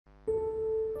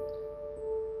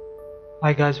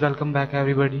Hi guys, welcome back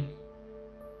everybody.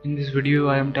 In this video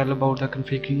I am tell about the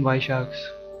configuring WireSharks.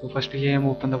 So firstly I am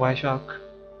open the WireShark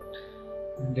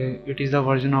and it is the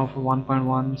version of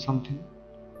 1.1 something.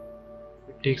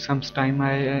 It takes some time.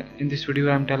 In this video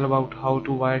I am tell about how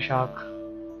to WireShark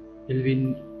will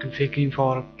be configuring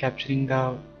for capturing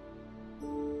the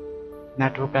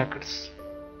network packets.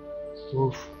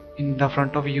 So in the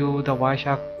front of you the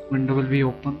WireShark window will be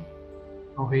open.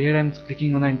 Now here I am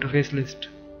clicking on the interface list.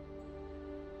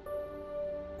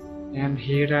 And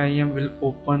here I am will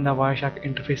open the WireShark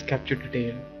interface capture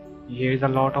detail. Here is a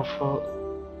lot of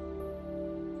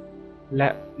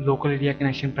local area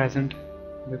connection present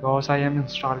because I am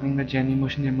installing the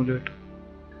Genymotion emulator.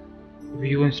 If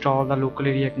you install the local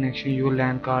area connection, your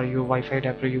LAN card, your Wi-Fi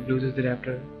adapter, your Bluetooth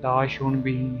adapter, they are shown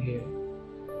being here.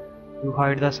 You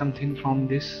hide the something from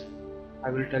this, I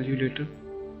will tell you later.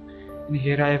 And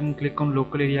here I am click on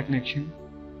local area connection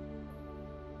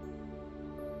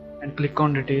and click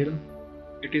on detail.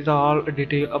 It is all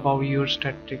detail about your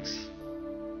statistics,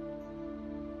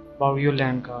 about your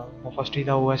LAN card. The first is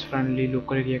the OS friendly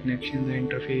local area connection, the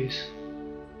interface,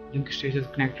 link status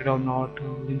connected or not,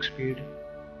 link speed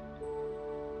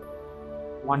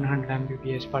 100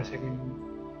 Mbps per second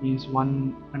means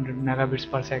 100 megabits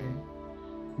per second,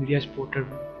 media supported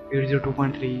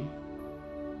 802.3,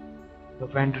 the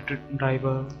vendor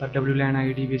driver, the WLAN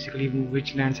ID basically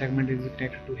which LAN segment is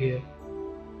connected to here,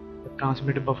 the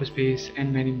transmitter buffer space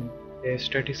and many more. There are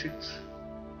statistics.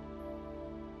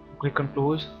 Click on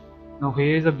close. Now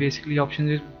here is the basically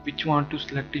options is which you want to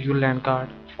select your LAN card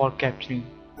for capturing.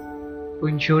 To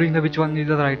ensuring that which one is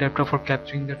the right adapter for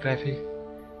capturing the traffic,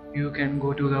 you can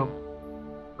go to the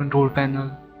control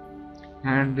panel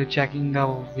and checking the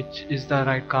which is the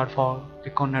right card for.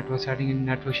 Click on network setting in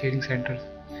network sharing centers.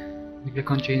 You click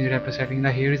on change adapter setting.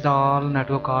 Now here is the all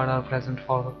network card are present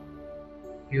for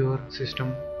your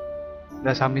system.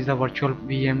 The some is the virtual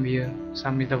VMware,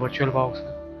 some is the virtual box,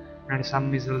 and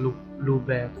some is the loop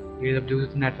back. Here is the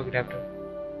Bluetooth network adapter.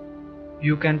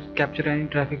 You can capture any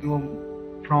traffic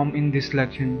from in this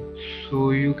selection.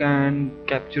 So you can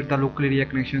capture the local area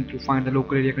connection to find the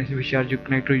local area connection which are you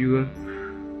connect to your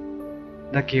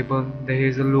the cable. There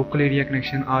is a local area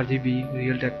connection RGB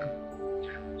Realtek.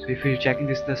 So if you checking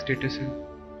this the status,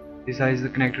 this is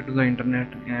connected to the internet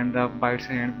and the bytes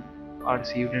and are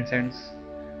received and sent.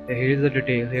 Here is the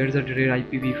detail. Here is the detail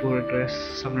IPv4 address,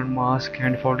 subnet mask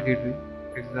and fault gateway.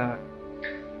 It's the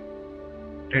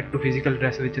direct to physical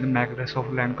address which is the MAC address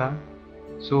of LAN card.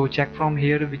 So check from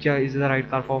here which is the right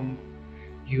card for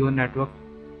your network.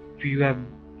 If you have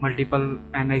multiple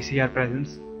NICR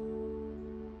presence,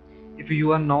 if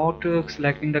you are not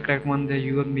selecting the correct one, then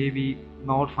you will maybe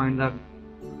not find the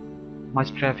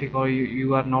much traffic, or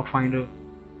you are not find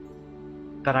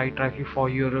the right traffic for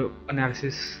your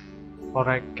analysis or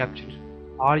right capture.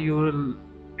 Or your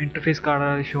interface card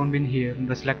are shown in here.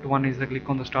 The select one is the click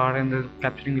on the start and the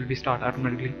capturing will be start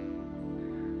automatically.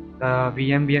 The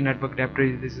VMware network adapter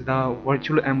is this is the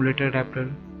virtual emulator adapter.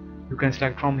 You can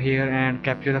select from here and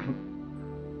capture the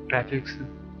traffic.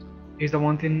 Is the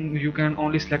one thing you can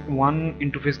only select one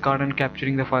interface card and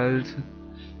capturing the files.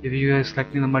 If you are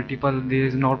selecting the multiple, there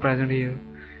is not present here.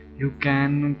 You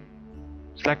can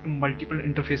select multiple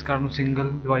interface card on single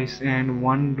device and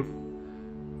one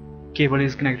cable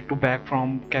is connected to back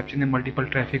from capturing the multiple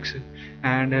traffics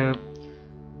and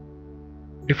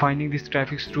defining these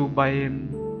traffics through by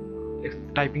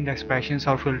typing the expressions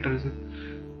or filters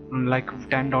like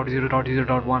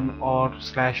 10.0.0.1 or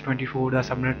 /24 the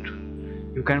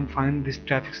subnet. You can find these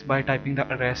traffics by typing the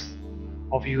address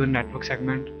of your network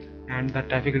segment and the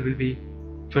traffic will be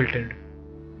filtered.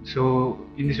 So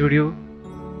in this video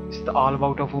it's all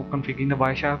about of configuring the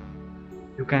WireShark.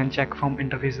 You can check from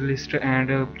interface list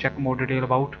and check more detail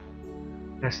about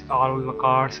that's all the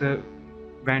cards,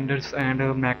 vendors and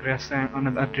MAC address and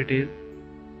another detail.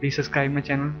 Please subscribe my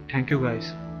channel. Thank you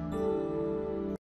guys.